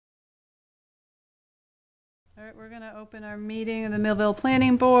All right, we're going to open our meeting of the Millville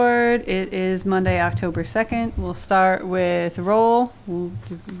Planning Board. It is Monday, October 2nd. We'll start with roll.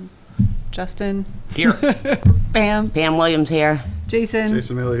 Justin. Here. Pam. Pam Williams here. Jason.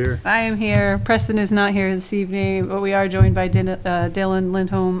 Jason Miller here. I am here. Preston is not here this evening, but we are joined by Dylan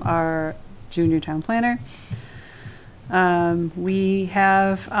Lindholm, our junior town planner. We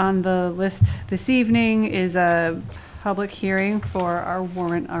have on the list this evening is a public hearing for our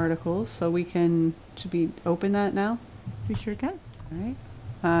warrant articles, so we should we open that now? We sure can. All right.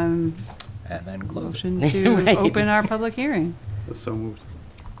 And then close it. Motion to Right. open our public hearing. That's so moved.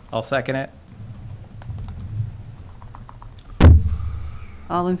 I'll second it.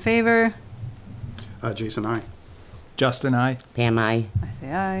 All in favor? Jason, aye. Justin, I. Pam, I. I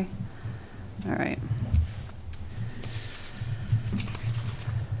say aye. All right.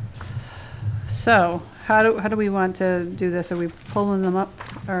 So, how do we want to do this? Are we pulling them up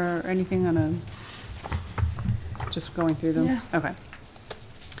or anything on a, just going through them? Yeah. Okay.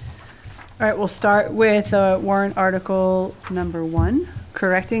 All right, we'll start with warrant article number 1,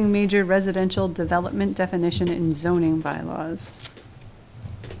 correcting major residential development definition in zoning bylaws.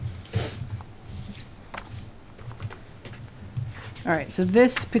 All right, so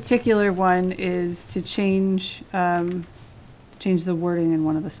this particular one is to change the wording in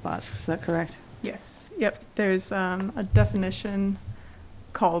one of the spots. Is that correct? Yes. Yep. There's a definition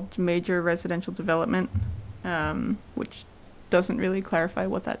called major residential development, which doesn't really clarify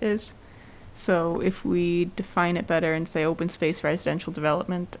what that is. So if we define it better and say open space residential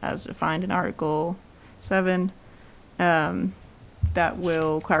development as defined in Article 7, that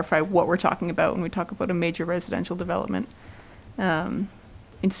will clarify what we're talking about when we talk about a major residential development,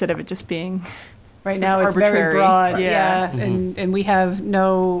 instead of it just being Right now, it's very arbitrary. broad, Yeah. yeah, and we have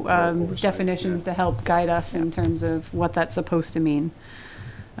no definitions to help guide us in terms of what that's supposed to mean.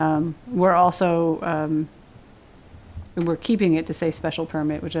 We're also, we're keeping it to say special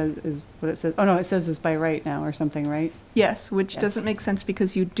permit, which is what it says. Oh, no, it says it's by right now or something, right? Yes, which Yes. doesn't make sense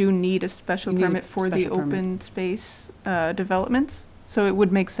because you do need a special You need a permit for the special permit. open space developments. So it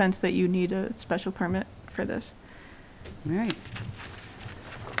would make sense that you need a special permit for this. All right.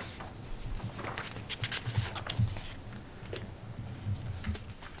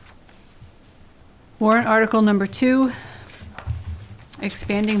 Warrant article number 2,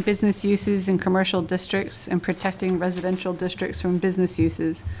 expanding business uses in commercial districts and protecting residential districts from business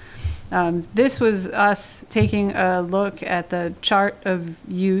uses. This was us taking a look at the chart of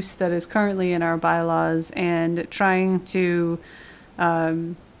use that is currently in our bylaws and trying to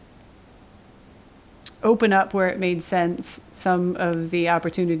open up where it made sense some of the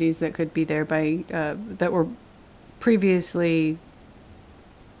opportunities that could be there by that were previously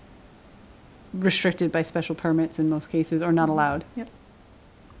restricted by special permits in most cases, or not allowed. Yep.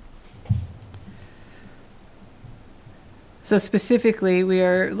 So specifically, we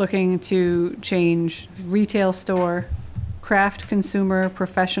are looking to change retail store, craft consumer,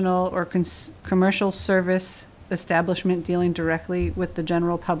 professional, or commercial service establishment dealing directly with the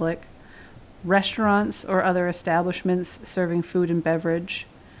general public, restaurants or other establishments serving food and beverage,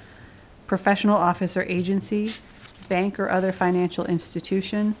 professional office or agency, bank or other financial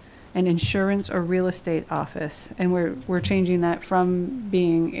institution, and insurance or real estate office. And we're changing that from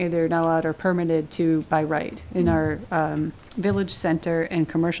being either not allowed or permitted to by right in our village center and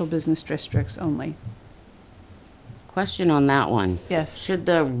commercial business districts only. Question on that one. Yes. Should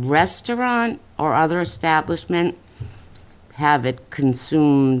the restaurant or other establishment have it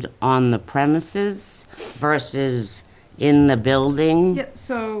consumed on the premises versus in the building? Yep,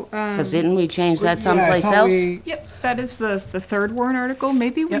 so, Because didn't we change that someplace else? yep, that is the third warrant article.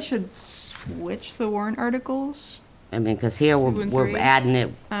 Maybe we Yep. should switch the warrant articles. I mean, because here 2 and we're 3. adding it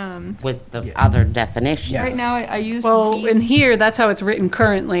with the other definitions. Right now, I use Well, these. in here, that's how it's written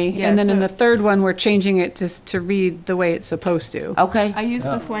currently. Yeah, And then in so- the third one, we're changing it to read the way it's supposed to. Okay. I use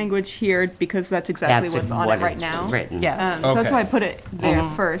this language here because that's exactly That's what's on what it right it's now. written. Yeah. So that's Okay. why I put it there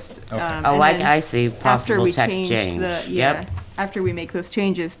Mhm. first. Okay. Oh, and then I see. after Possible we tech change change. the, Yep. after we make those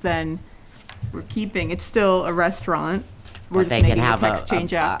changes, then we're keeping, it's still a restaurant. We're But just they can making a have text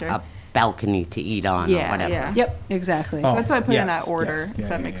change after. a balcony to eat on or Yeah, whatever. yeah. Yep, exactly. Oh, That's why I put in yes, that order, yes. if Yeah,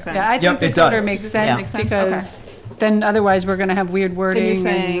 that yeah, makes yeah. sense. Yeah, I Yep, think it this order does. makes Does sense that make sense? because then otherwise we're gonna have weird wording. Then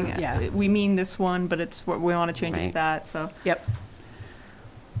you're and- saying, Yeah, we mean this one, but it's, what we want to change it to Right. that, so. yep.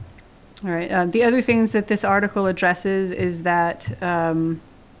 All right, the other things that this article addresses is that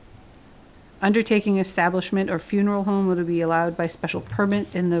undertaking establishment or funeral home would be allowed by special permit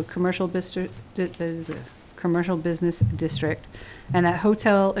in the commercial commercial business district, and that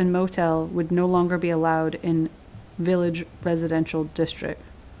hotel and motel would no longer be allowed in village residential district.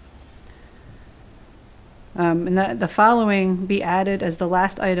 And that the following be added as the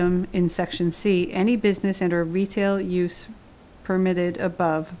last item in section C, any business and or retail use permitted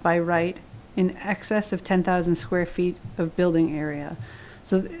above by right in excess of 10,000 square feet of building area.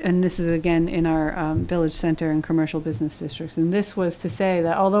 So, and this is again in our village center and commercial business districts. And this was to say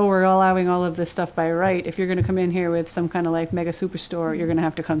that although we're allowing all of this stuff by right, if you're gonna come in here with some kind of like mega superstore, you're gonna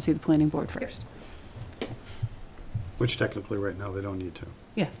have to come see the planning board first. Which technically, right now, they don't need to.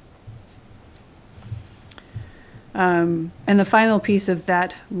 Yeah. And the final piece of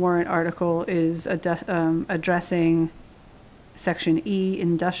that warrant article is addressing section E,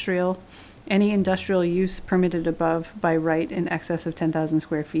 industrial. Any industrial use permitted above by right in excess of 10,000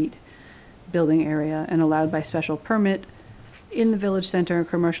 square feet building area and allowed by special permit in the village center and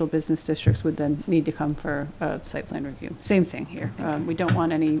commercial business districts would then need to come for a site plan review. Same thing here. We don't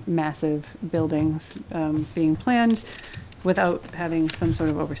want any massive buildings being planned without having some sort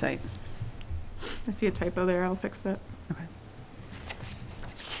of oversight. I see a typo there, I'll fix that. Okay.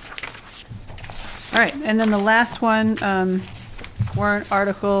 All right, and then the last one, warrant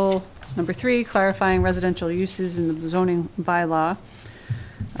article number 3, clarifying residential uses in the zoning bylaw.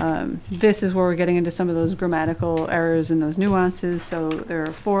 This is where we're getting into some of those grammatical errors and those nuances. So there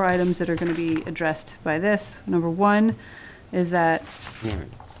are 4 items that are going to be addressed by this. Number 1 is that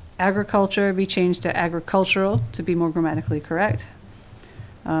agriculture be changed to agricultural to be more grammatically correct.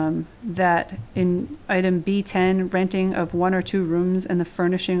 That in item B10, renting of 1 or 2 rooms and the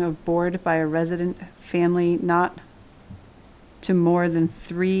furnishing of board by a resident family not to more than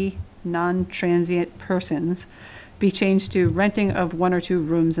 3 non-transient persons be changed to renting of 1 or 2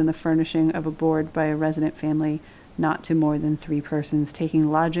 rooms and the furnishing of a board by a resident family not to more than 3 persons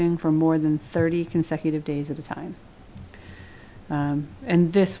taking lodging for more than 30 consecutive days at a time.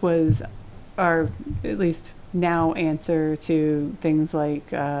 And this was our, at least now, answer to things like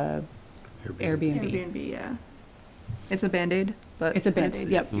Airbnb. Airbnb, yeah. It's a Band-Aid, but It's a Band-Aid,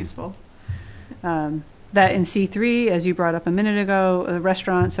 it's yep. useful. That in C3, as you brought up a minute ago,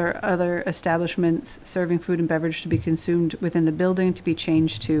 restaurants or other establishments serving food and beverage to be consumed within the building to be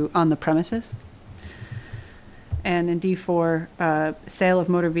changed to on the premises. And in D4, sale of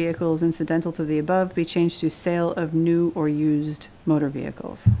motor vehicles incidental to the above be changed to sale of new or used motor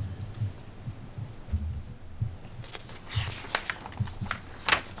vehicles.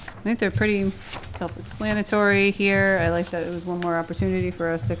 I think they're pretty self-explanatory here. I like that it was one more opportunity for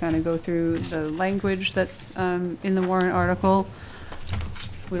us to kind of go through the language that's in the warrant article.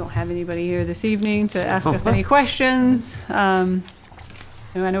 We don't have anybody here this evening to ask us any questions. And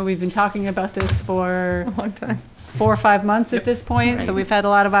I know we've been talking about this for A long time. 4 or 5 months at this point, so Right. we've had a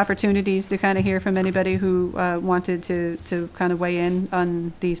lot of opportunities to kind of hear from anybody who wanted to kind of weigh in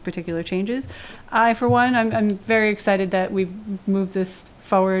on these particular changes. I, for one, I'm very excited that we've moved this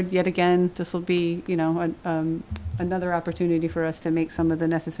forward yet again. This will be, you know, another opportunity for us to make some of the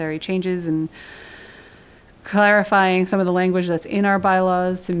necessary changes and clarifying some of the language that's in our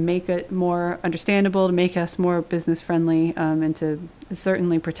bylaws to make it more understandable, to make us more business friendly, and to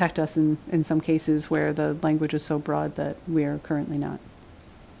certainly protect us in some cases where the language is so broad that we are currently not.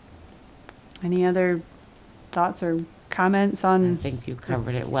 Any other thoughts or comments I on think you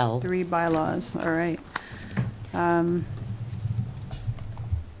covered it well. 3 bylaws? All right.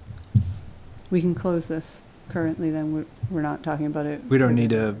 We can close this currently, then we're not talking about it. We don't need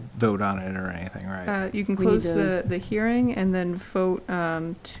to vote on it or anything, right? You can We need close to- the hearing and then vote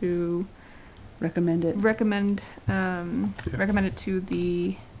to Recommend it. recommend it to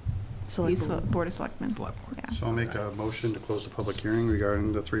the Select board. Board of Selectmen. Select board. Yeah. So I'll make a motion to close the public hearing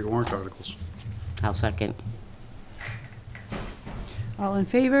regarding the 3 warrant articles. I'll second. All in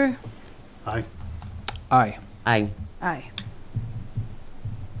favor? Aye. Aye. Aye. Aye.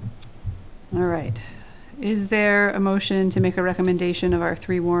 All right. Is there a motion to make a recommendation of our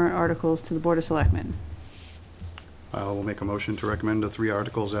 3 warrant articles to the Board of Selectmen? I will make a motion to recommend the 3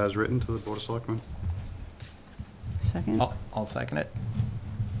 articles as written to the Board of Selectmen. Second? I'll second it.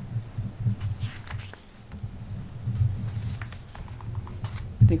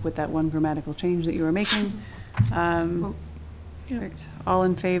 I think with that one grammatical change that you were making. Perfect. All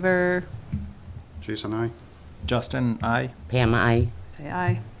in favor, Jason, aye. Justin, aye. Pam, aye. say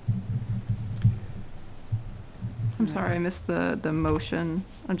aye. I'm sorry, I missed the motion.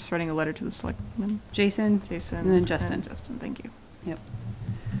 I'm just writing a letter to the Selectmen. Jason, Jason. And then Justin. Justin, thank you.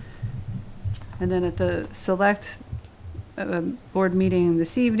 and then at the select board meeting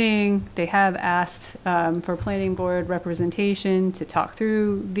this evening, they have asked for planning board representation to talk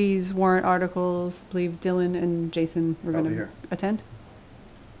through these warrant articles. I believe Dylan and Jason were I'll going be to here. attend.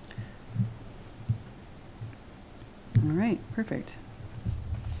 All right, perfect.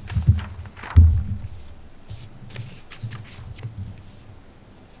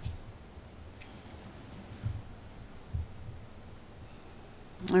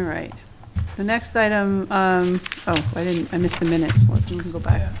 All right. The next item, I missed the minutes. We can go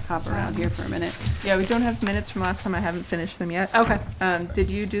back, hop around here for a minute. Yeah, we don't have minutes from last time. I haven't finished them yet. Okay. Did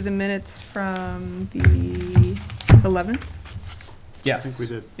you do the minutes from the 11th? I Yes. think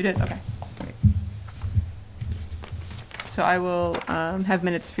we did. You did? Okay. Great. So I will have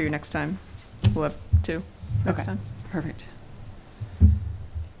minutes for you next time. We'll have 2 next Okay. time. Perfect.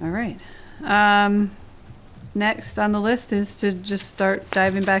 All right. Next on the list is to just start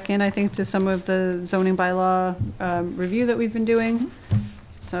diving back in, I think, to some of the zoning bylaw review that we've been doing.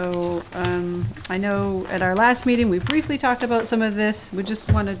 So I know at our last meeting, we briefly talked about some of this. We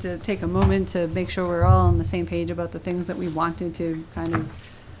just wanted to take a moment to make sure we're all on the same page about the things that we wanted to kind of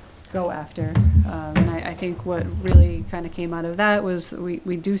go after. And I think what really kind of came out of that was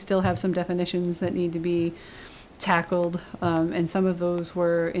we do still have some definitions that need to be tackled, and some of those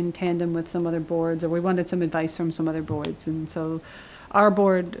were in tandem with some other boards, or we wanted some advice from some other boards. And so our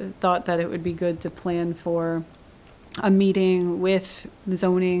board thought that it would be good to plan for a meeting with the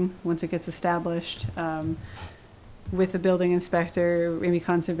zoning once it gets established, with the building inspector, maybe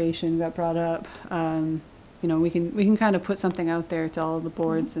conservation got brought up. You know, we can kind of put something out there to all of the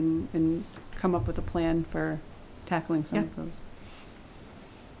boards and come up with a plan for tackling some of those.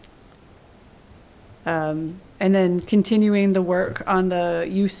 And then continuing the work on the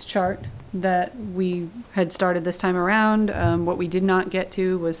use chart that we had started this time around. What we did not get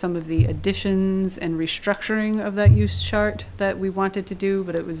to was some of the additions and restructuring of that use chart that we wanted to do,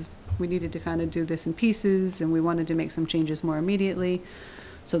 but we needed to kind of do this in pieces, and we wanted to make some changes more immediately.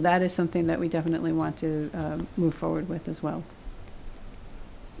 So that is something that we definitely want to move forward with as well.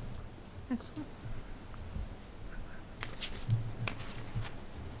 Excellent.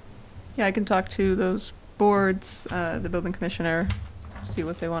 Yeah, I can talk to those boards, the building commissioner, see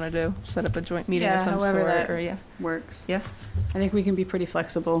what they want to do, set up a joint meeting of some however sort, that or works. Yeah. I think we can be pretty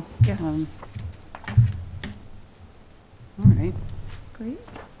flexible. Yeah. All right. Great.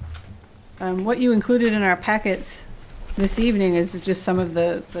 What you included in our packets this evening is just some of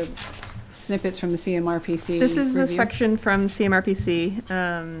the snippets from the CMRPC This is a review. section from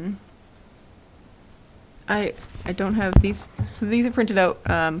CMRPC. I don't have these, so these are printed out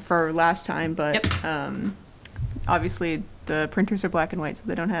for last time, but obviously the printers are black and white, so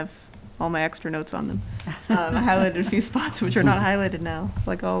they don't have all my extra notes on them. I highlighted a few spots which are not highlighted now,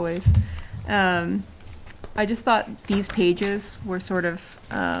 like always. I just thought these pages were sort of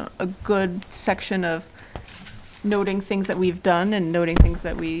a good section of noting things that we've done and noting things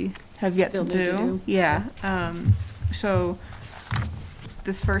that we have yet Still to need to do. do. Yeah. So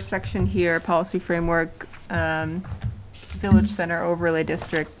this first section here, policy framework, village center overlay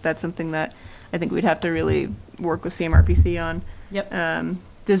district, that's something that I think we'd have to really work with CMRPC on. Yep.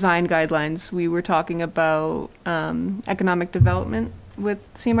 Design guidelines, we were talking about economic development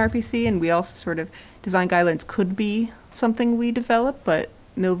with CMRPC, and we also sort of, design guidelines could be something we develop, but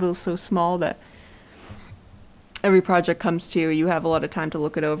Millville's so small that every project comes to you, you have a lot of time to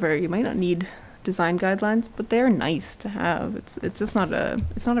look it over. You might not need design guidelines, but they're nice to have. It's just not a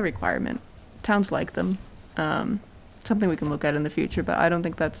requirement. Towns like them. Something we can look at in the future, but I don't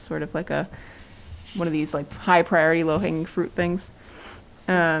think that's sort of like one of these like high priority, low hanging fruit things.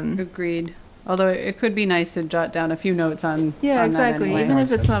 Agreed. Although it could be nice to jot down a few notes on Yeah, on exactly. that anyway. Even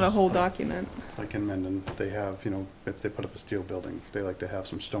if it's not a whole document. Like in Mendon, they have, if they put up a steel building, they like to have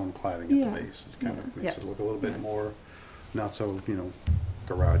some stone cladding Yeah. at the base. It kind of makes Yeah. it look a little bit more, not so,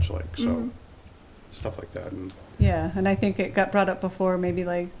 garage-like, so, Mhm. stuff like that. And Yeah, and I think it got brought up before, maybe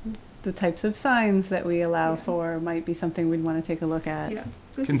like the types of signs that we allow for might be something we'd want to take a look at. Yeah.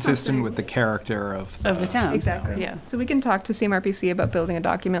 This is Consistent something- with the character of Of the town. Exactly. Yeah. So we can talk to CMRPC about building a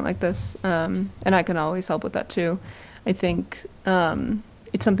document like this, and I can always help with that too. I think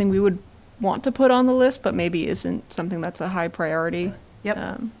it's something we would want to put on the list, but maybe isn't something that's a high priority.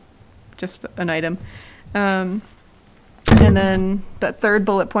 Yep. Just an item. And then that third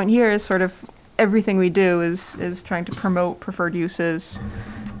bullet point here is sort of everything we do is trying to promote preferred uses.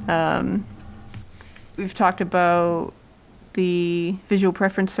 We've talked about the visual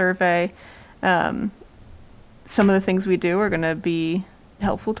preference survey. Some of the things we do are going to be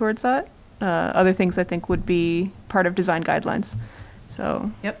helpful towards that. Other things I think would be part of design guidelines.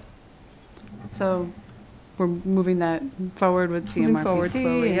 So So we're moving that forward with CMRPC. Moving forward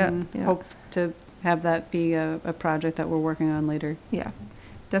slowly, yeah, and yeah. hope to have that be a project that we're working on later. yeah,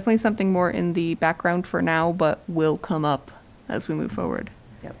 definitely something more in the background for now, but will come up as we move forward.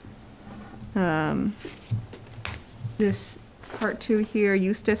 Yep. This part 2 here,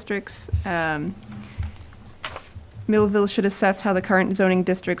 use districts. Millville should assess how the current zoning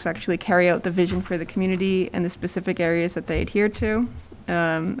districts actually carry out the vision for the community and the specific areas that they adhere to.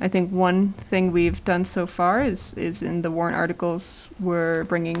 I think one thing we've done so far is in the warrant articles we're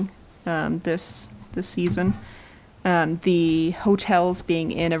bringing this season, the hotels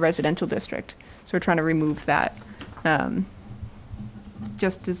being in a residential district. So we're trying to remove that.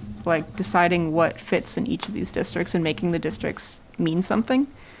 Just as like deciding what fits in each of these districts and making the districts mean something.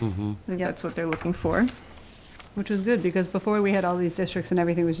 Mm-hmm. I think that's what they're looking for. Which was good, because before we had all these districts and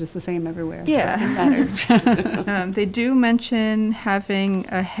everything was just the same everywhere. so Yeah. It didn't matter. They do mention having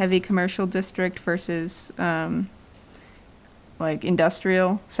a heavy commercial district versus like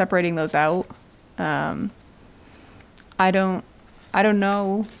industrial, separating those out. I don't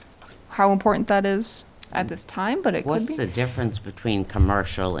know how important that is at this time, but it What's could be. the difference between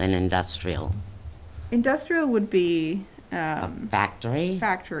commercial and industrial? Industrial would be A factory?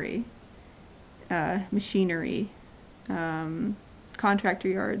 factory, machinery, contractor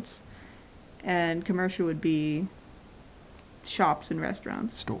yards, and commercial would be shops and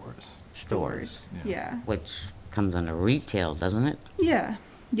restaurants. Stores. Stores, Yeah. which comes under retail, doesn't it? Yeah,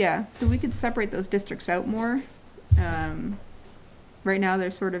 yeah. So we could separate those districts out more. Right now, they're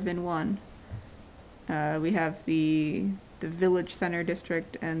sort of in one. We have the village center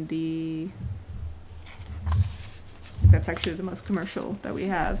district and that's actually the most commercial that we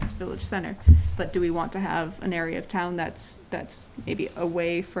have, village center. But do we want to have an area of town that's maybe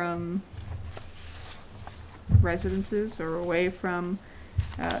away from residences or away from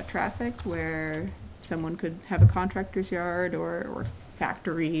traffic, where someone could have a contractor's yard or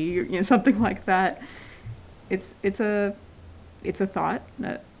factory, something like that? It's a thought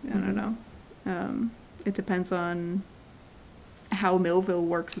that I don't know. It depends on how Millville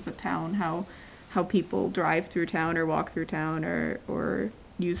works as a town, how people drive through town or walk through town or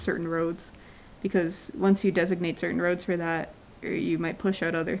use certain roads. Because once you designate certain roads for that, you might push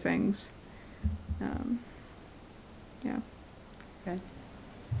out other things. Yeah. Okay.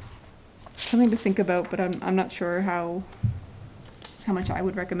 Something to think about, but I'm not sure how much I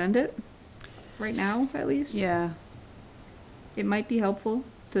would recommend it right now, at least. Yeah, It might be helpful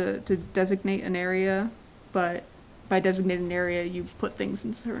to designate an area, but by designating an area, you put things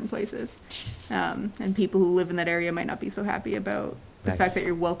in certain places. And people who live in that area might not be so happy about the Right. fact that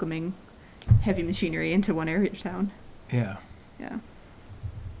you're welcoming heavy machinery into one area of town. Yeah. Yeah.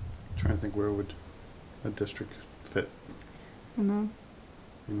 Trying to think where would a district fit. I don't know.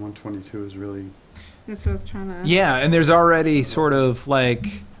 I mean, 122 is really That's what I was trying to. Yeah, and there's already sort of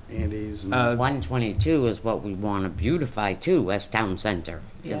like, Andy's and 122 is what we want to beautify too, West Town Center,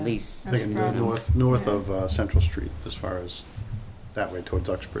 Yeah. at least. That's thinking the problem. north of Central Street, as far as that way towards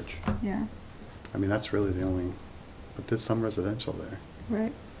Uxbridge. Yeah. I mean, that's really the only, but there's some residential there.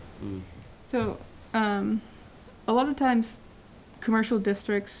 Right. Mm. So, a lot of times, commercial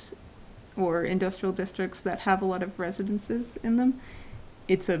districts or industrial districts that have a lot of residences in them,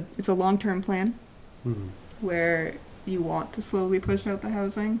 it's a long-term plan Mhm. where you want to slowly push out the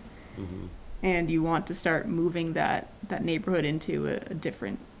housing Mhm. and you want to start moving that neighborhood into a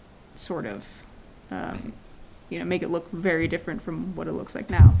different sort of, make it look very different from what it looks like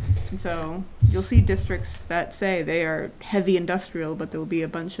now. And so you'll see districts that say they are heavy industrial, but there'll be a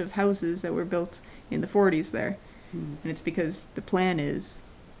bunch of houses that were built in the 40s there. And it's because the plan is,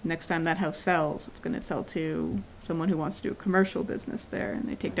 next time that house sells, it's going to sell to someone who wants to do a commercial business there, and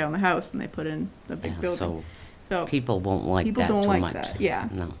they take down the house and they put in a big Yeah, building. so So, people won't like People that don't too like much. that, yeah.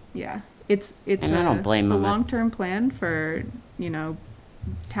 No. yeah, it's And I don't blame it's a them if- long-term plan for,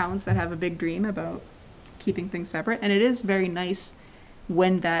 towns that have a big dream about keeping things separate, and it is very nice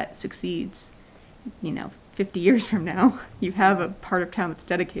when that succeeds. 50 years from now, you have a part of town that's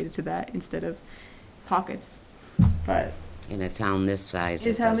dedicated to that instead of pockets. But In a town this size,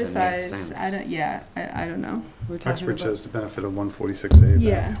 in a it town this doesn't make size, sense. I don't know. we're talking Uxbridge about, has the benefit of 146A,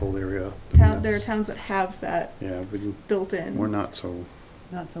 Yeah. that whole area. I mean, There are that's- towns that have that Yeah, built in. we're not so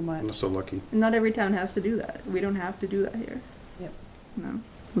not so much. lucky. Not every town has to do that. We don't have to do that here. Yep. No.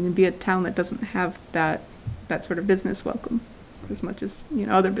 We can be a town that doesn't have that sort of business welcome as much as,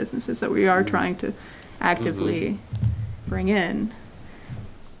 other businesses that we are Mhm. trying to actively bring in.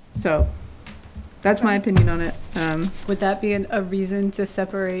 So, that's my opinion on it. Would that be a reason to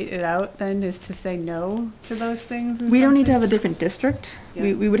separate it out then, is to say no to those things? in We don't some need to have a places? different district. Yeah.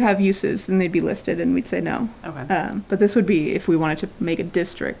 We would have uses and they'd be listed and we'd say no. Okay, But this would be if we wanted to make a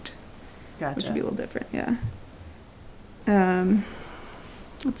district, which would gotcha. be a little different, yeah.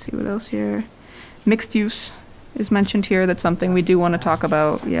 Let's see what else here. Mixed use is mentioned here. That's something we do want to talk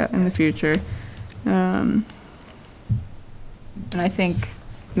about, in the future. And I think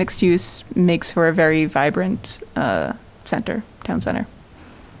mixed use makes for a very vibrant town center.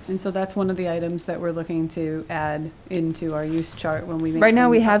 And so that's one of the items that we're looking to add into our use chart when we make Right now,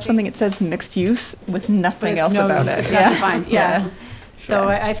 some we have something updates. that says mixed use with nothing But else it's no- about it. It's not defined, yeah. So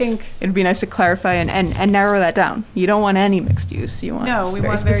Yeah. I think, It'd be nice to clarify and narrow that down. You don't want any mixed use. You want no, we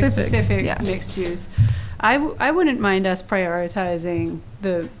want very specific Yeah. mixed use. I wouldn't mind us prioritizing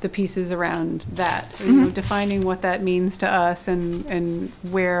the pieces around that, you know, defining what that means to us and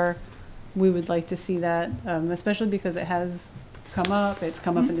where we would like to see that, especially because it has come up, it's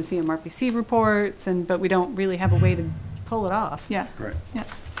come up in the CMRPC reports, but we don't really have a way to pull it off. Yeah. Right. Yeah.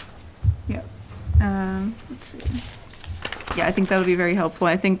 Let's see. Yeah, I think that would be very helpful.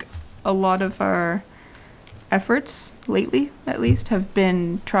 I think a lot of our efforts lately, at least, have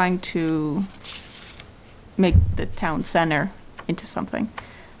been trying to make the town center into something.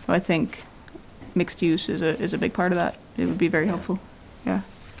 So I think mixed use is a big part of that. It would be very helpful. Yeah.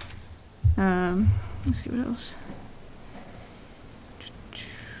 Let's see what else.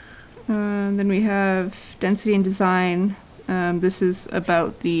 Then we have density and design. This is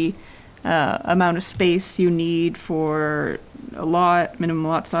about the amount of space you need for a lot, minimum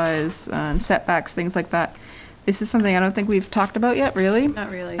lot size, setbacks, things like that. This is something I don't think we've talked about yet, really. Not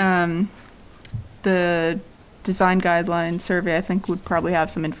really. The design guideline survey, I think, would probably have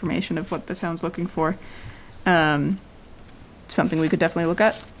some information of what the town's looking for. Something we could definitely look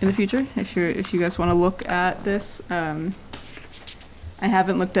at in the future, if you guys want to look at this. I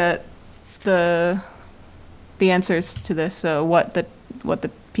haven't looked at the answers to this, so what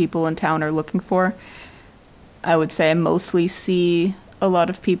the people in town are looking for. I would say I mostly see a lot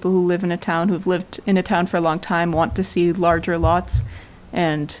of people who live in a town, who've lived in a town for a long time, want to see larger lots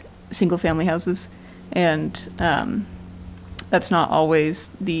and single-family houses, and that's not always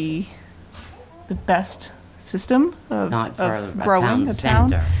the best system Not for of a growing town a town.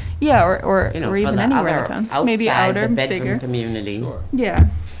 center. Yeah, or You know, or for even the anywhere in other a town. Maybe outside outer, the bedroom bigger. community. Yeah,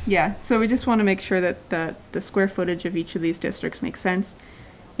 yeah. So we just want to make sure that the square footage of each of these districts makes sense,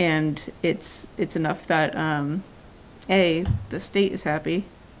 and it's enough that A, the state is happy,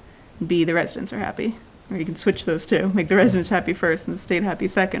 B, the residents are happy. Or you can switch those two, make the residents happy first and the state happy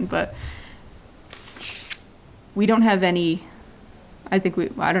second. But we don't have any. I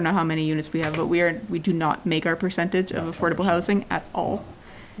don't know how many units we have, but we do not make our percentage of affordable housing at all,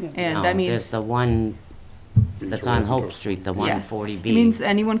 and No, that means there's the one that's on Hope Street, the Yeah. 140B. It means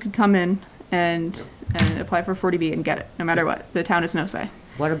anyone could come in and apply for 40B and get it, no matter what. The town has no say.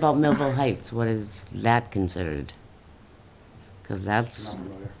 What about Millville Heights? What is that considered? Because that's,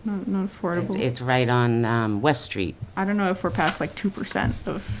 Not affordable. it's right on West Street. I don't know if we're past like 2%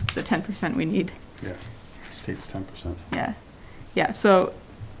 of the 10% we need. Yeah, state's 10%. Yeah. Yeah, so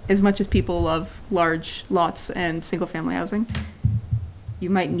as much as people love large lots and single-family housing, you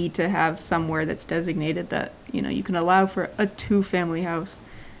might need to have somewhere that's designated that, you can allow for a two-family house,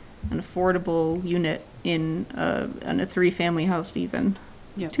 an affordable unit in a three-family house even.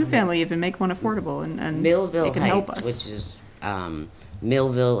 Yep. Two-family even, make one affordable and Millville it can help Heights, us. which is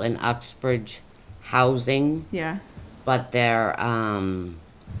Millville and Uxbridge housing, Yeah, but they're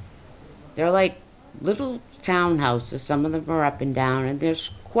like little townhouses. Some of them are up and down, and there's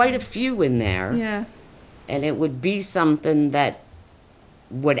quite a few in there. yeah, And it would be something that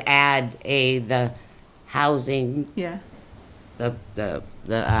would add the housing, yeah, the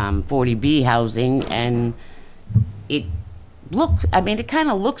 40B housing, and it it kind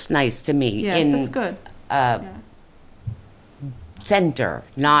of looks nice to me yeah, in that's good. a Yeah. center,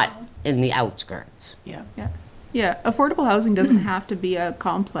 not in the outskirts. Yeah. Yeah, yeah. Affordable housing doesn't have to be a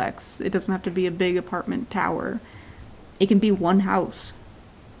complex. It doesn't have to be a big apartment tower. It can be one house.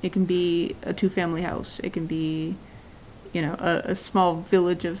 It can be a two-family house. It can be, a small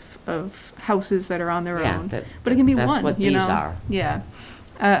village of houses that are on their Yeah, own. that- But it can be that's one. what you these know? are. Yeah.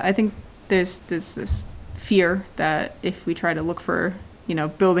 I think there's this fear that if we try to look for,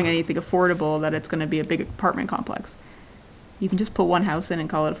 building anything affordable, that it's going to be a big apartment complex. You can just put one house in and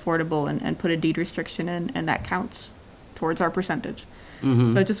call it affordable and put a deed restriction in, and that counts towards our percentage.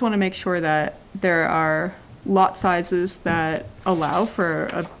 Mm-hmm. So I just want to make sure that there are lot sizes that allow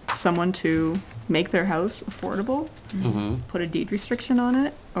for someone to make their house affordable, Mm-hmm. put a deed restriction on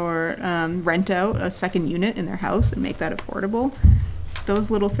it, or rent out a second unit in their house and make that affordable.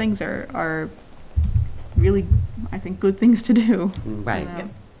 Those little things are really, I think, good things to do. Right. You know?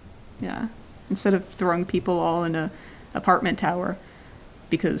 Yeah. Instead of throwing people all in a apartment tower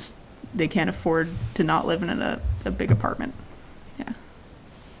because they can't afford to not live in a big apartment. Yeah.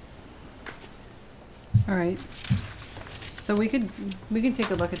 All right. So we could take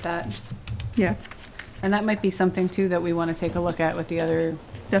a look at that. Yeah. And that might be something too that we want to take a look at with the other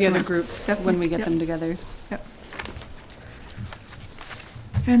Definitely. groups when Definitely. we get Yep. them together. Yep.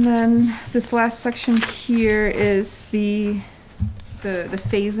 And then this last section here is the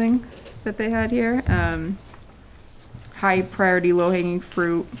phasing that they had here. High priority, low hanging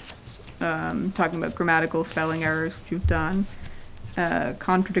fruit, talking about grammatical spelling errors, which you've done.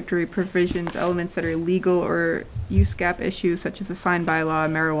 Contradictory provisions, elements that are illegal or use gap issues such as a sign bylaw,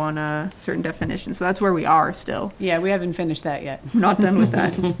 marijuana, certain definitions. So that's where we are still. Yeah, we haven't finished that yet. We're not done with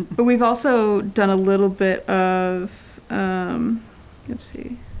that. But we've also done a little bit of, let's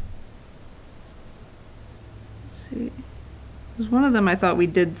see. There's one of them I thought we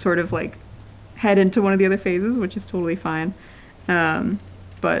did sort of like head into one of the other phases, which is totally fine.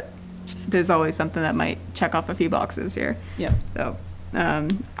 But there's always something that might check off a few boxes here. Yep. So,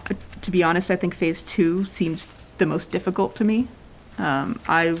 to be honest, I think phase 2 seems the most difficult to me.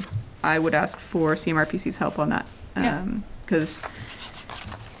 I would ask for CMRPC's help on that. Yeah. Because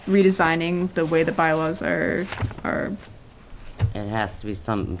redesigning the way the bylaws are, It has to be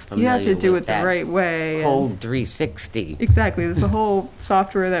something you familiar have to do with it the that right way. and- Code 360. Exactly. There's a whole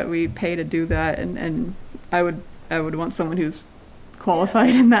software that we pay to do that, and I would want someone who's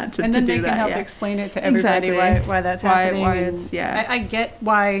qualified in that to And then do they that. can help yeah. explain it to everybody Exactly. why that's Why- happening. why and it's- yeah. I get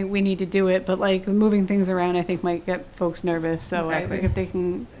why we need to do it, but like moving things around, I think might get folks nervous. So I Exactly. think if they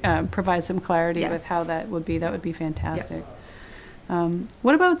can provide some clarity Yeah. with how that would be fantastic.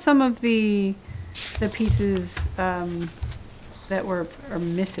 What about some of the pieces that are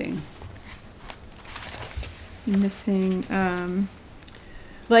missing? Missing.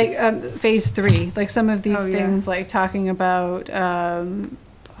 Like phase 3, like some of these Oh, yeah. things, like talking about I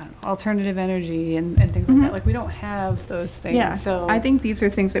don't know, alternative energy and things like Mhm. that. Like we don't have those things. Yeah, So I think these are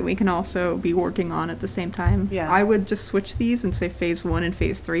things that we can also be working on at the same time. Yeah. I would just switch these and say phase 1 and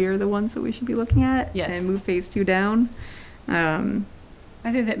phase 3 are the ones that we should be looking at. Yes. And move phase 2 down.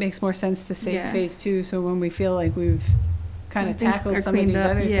 I think that makes more sense to say Yeah. phase 2. So when we feel like we've kind When of things tackled are some of cleaned these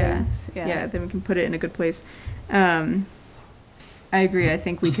up, other yeah. things, Yeah, then we can put it in a good place. I agree. I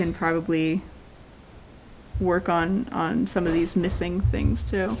think we can probably work on some of these missing things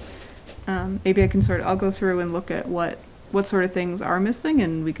too. Maybe I'll go through and look at what sort of things are missing,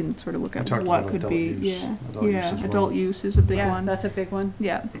 and we can sort of look We at talked what about could adult be. use. Yeah, Adult use yeah. as well. Adult use is a big yeah, one. that's a big one.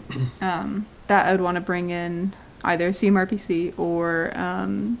 Yeah. That I would want to bring in either CMRPC or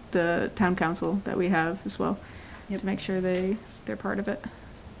the town council that we have as well, to make sure they're part of it.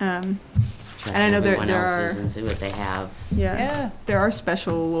 Check And I know everyone there else's are- and see what they have. Yeah. There are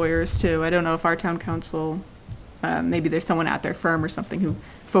special lawyers too. I don't know if our town council, maybe there's someone at their firm or something who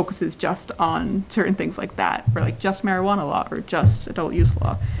focuses just on certain things like that, or like just marijuana law or just adult use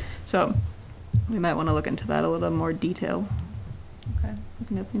law. So we might want to look into that a little more detail. Okay. We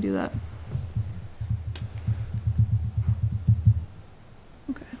can definitely do that.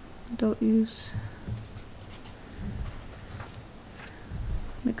 Okay, adult use.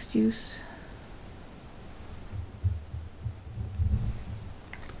 Mixed use.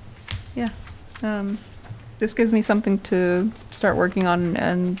 Yeah, this gives me something to start working on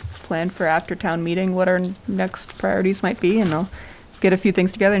and plan for after town meeting, what our next priorities might be, and I'll get a few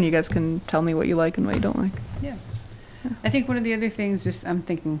things together and you guys can tell me what you like and what you don't like. Yeah. I think one of the other things, just I'm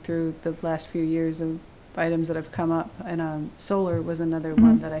thinking through the last few years of items that have come up, and solar was another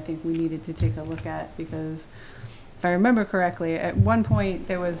one Mhm. that I think we needed to take a look at, because if I remember correctly, at one point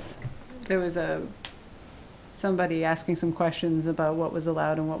there was somebody asking some questions about what was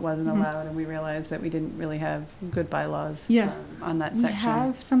allowed and what wasn't Mhm. allowed, and we realized that we didn't really have good bylaws Yeah. on that We section.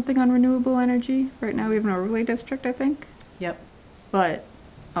 have something on renewable energy. Right now we have an overlay district, I think. Yep. But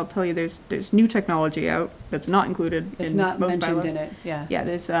I'll tell you, there's new technology out that's not included It's in not most mentioned bylaws. in it, yeah. Yeah,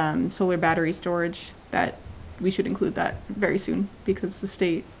 there's solar battery storage that we should include that very soon, because the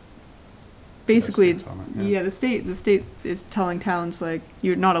state basically, stance on it, yeah. the state is telling towns like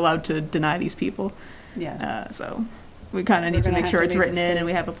you're not allowed to deny these people. Yeah, So we kind We're of need to gonna make have sure to it's make written the in and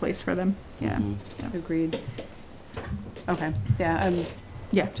we space. have a place for them. Yeah. Mhm. agreed. Okay, yeah,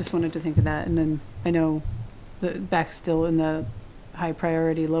 Yeah. just wanted to think of that, and then I know back still in the high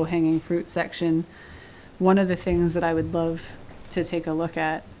priority, low hanging fruit section, one of the things that I would love to take a look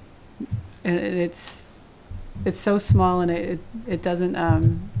at, and it's so small and it doesn't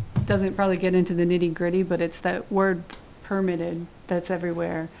probably get into the nitty gritty, but it's that word permitted that's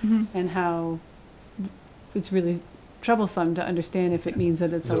everywhere, Mhm. and how it's really troublesome to understand if it means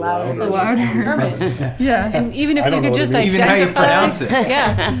that it's Is it allowed or allowed or- permit. Yeah. And even if I we don't know could what just it means. Even how you identify. pronounce it.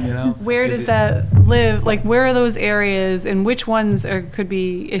 Yeah. You know? Where Is does it- that live? Like, where are those areas and which ones could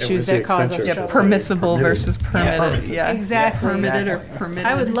be issues where's the that cause us Accenture? Yeah, trouble? permissible Permitted. versus permitted. Permitted. Yeah. Exactly. Permitted or permitted.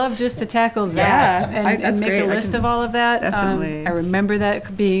 I would love just to tackle that Yeah, and that's make great. a I list can of all of that. definitely- I remember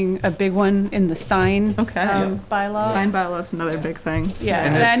that being a big one in the sign Okay. bylaw. Sign bylaw is another big thing. Yeah,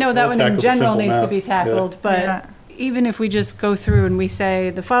 And and I know that we'll one in tackle the general simple needs to math. be Yeah. tackled, Yeah. but even if we just go through and we say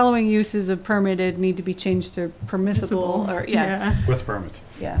the following uses of permitted need to be changed to permissible, or, yeah, With permits.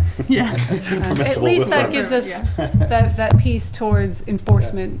 yeah. Yeah. At Permissible least with that permit. gives us Yeah. that piece towards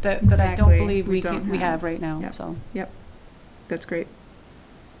enforcement that I don't Exactly. believe We we don't we have. have right now, Yep. so. That's great.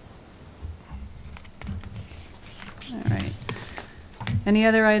 All right. Any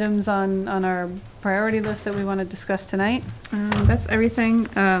other items on our priority list that we want to discuss tonight? That's everything.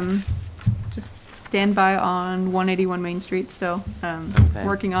 Just stand by on 181 Main Street still. Okay.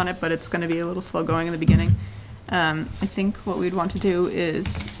 Working on it, but it's gonna be a little slow going in the beginning. I think what we'd want to do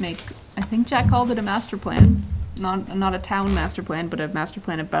is make, I think Jack called it a master plan. Not a town master plan, but a master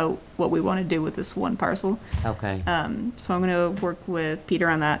plan about what we want to do with this one parcel. Okay. So I'm gonna work with Peter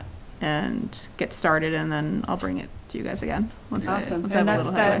on that and get started, and then I'll bring it to you guys again. Once Awesome. I have And a that's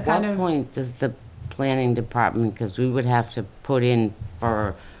little that headway. At kind what of- point does the planning department, because we would have to put in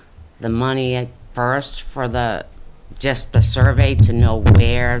for the money at first for just the survey to know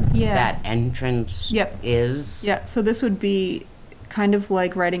where Yeah. that entrance Yep. is? Yeah, so this would be kind of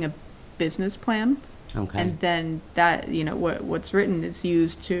like writing a business plan. Okay, And then that, what's written is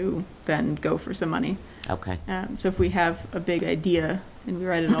used to then go for some money. okay, So if we have a big idea and we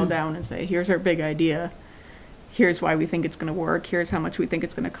write it all down and say, here's our big idea, here's why we think it's gonna work, here's how much we think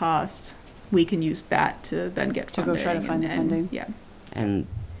it's gonna cost, we can use that to then get To go funding. try to find the and- funding. Yeah. and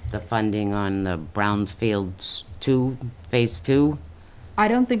the funding on the Brownsfields 2, Phase 2? I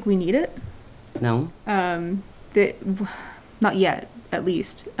don't think we need it. No? Not yet, at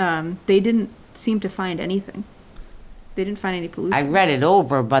least. They didn't seem to find anything. They didn't find any pollution. I read it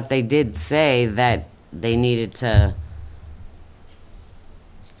over, but they did say that they needed to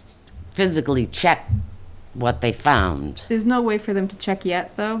physically check what they found. There's no way for them to check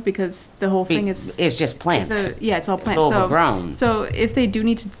yet, though, because the whole thing is. It's just plant. Yeah, it's all It's plant. overgrown. So if they do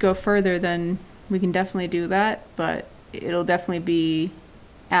need to go further, then we can definitely do that, but it'll definitely be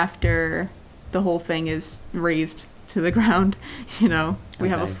after the whole thing is raised to the ground, We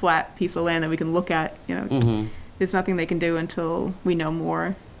have a Okay. flat piece of land that we can look at, Mm-hmm. There's nothing they can do until we know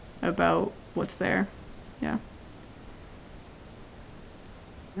more about what's there. Yeah.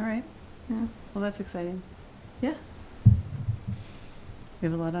 All right. Yeah. Well, that's exciting. Yeah. We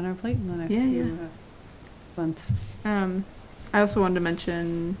have a lot on our plate in the next Yeah, few months. I also wanted to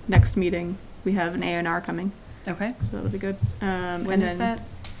mention next meeting, we have an A&R coming, Okay. so that'll be good. When is that?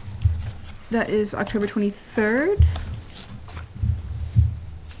 That is October 23rd.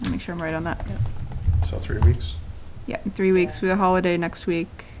 Let me make sure I'm right on that. So 3 weeks. Yeah, in 3 weeks. We have a holiday next week,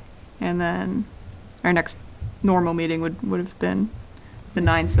 and then our next normal meeting would have been the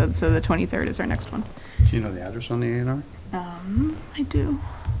 9th, so the 23rd is our next one. Do you know the address on the A&R? I do.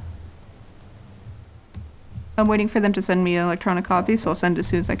 I'm waiting for them to send me an electronic copy, so I'll send it as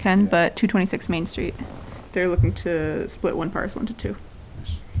soon as I can, but 226 Main Street. They're looking to split one parcel into two.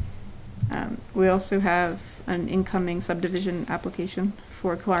 We also have an incoming subdivision application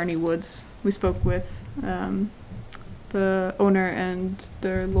for Killarney Woods. We spoke with the owner and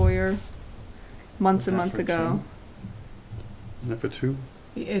their lawyer months and Is that months for ago. Isn't it for 2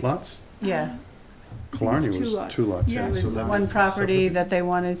 It's, lots? yeah. Killarney it's 2 was lots. 2 lots, Yeah, yeah. it It so was that one was property subdivision. that they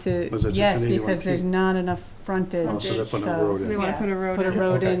wanted to, Was it just yes, an 81 because there's feet? not enough frontage. Oh, so they're putting a so, road in. They wanna yeah, put a road Put a in.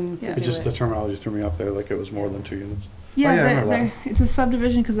 road Okay. in to Yeah. do It just, the it. terminology threw me off there, like it was more than 2 units. Yeah, Oh, yeah, I remember that it's a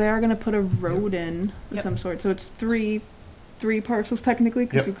subdivision because they are going to put a road in of Yep. some sort. So it's three parcels technically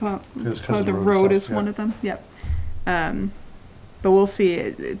because Yep. we call, It's 'cause of the the road road itself, is one yeah. of them. Yep. But we'll see.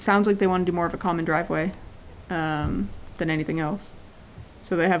 It sounds like they want to do more of a common driveway than anything else.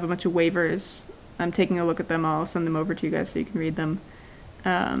 So they have a bunch of waivers. I'm taking a look at them. I'll send them over to you guys so you can read them.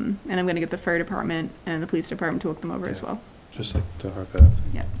 And I'm going to get the fire department and the police department to look them over as Yeah. well. Just like the Harvard thing.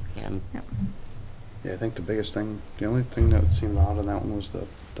 Yeah. Yeah. Yeah, I think the biggest thing, the only thing that seemed odd on that one was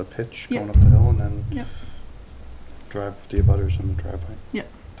the pitch Yeah. going up the hill and then Yep. drive the abutters in the driveway. Yep.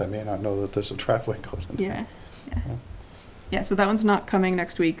 That may not know that there's a driveway goes in. Yeah. Yeah. Yeah. Yeah. So that one's not coming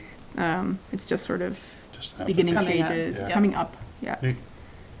next week. It's just sort of Just that. beginning Coming up. stages. Yeah. Coming up. Yeah. Neat.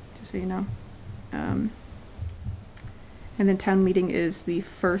 Just so you know. And then town meeting is the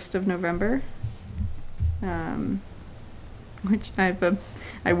 1st of November. which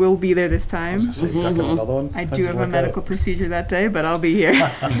I will be there this I was time. gonna say, duck in another one? I How'd do you have a work medical out? procedure that day, but I'll be here.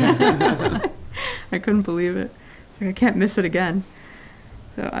 I couldn't believe it. I can't miss it again.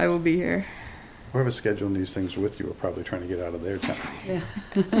 So I will be here. Whoever's scheduling these things with you are probably trying to get out of their town.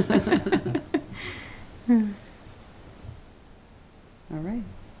 All right.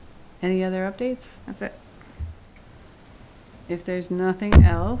 Any other updates? That's it. If there's nothing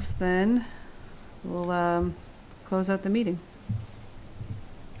else, then we'll close out the meeting.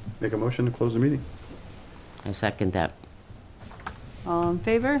 Make a motion to close the meeting. I second that. All in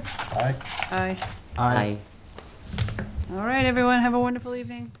favor? Aye. Aye. Aye. All right, everyone, have a wonderful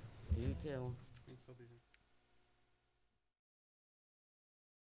evening. You too.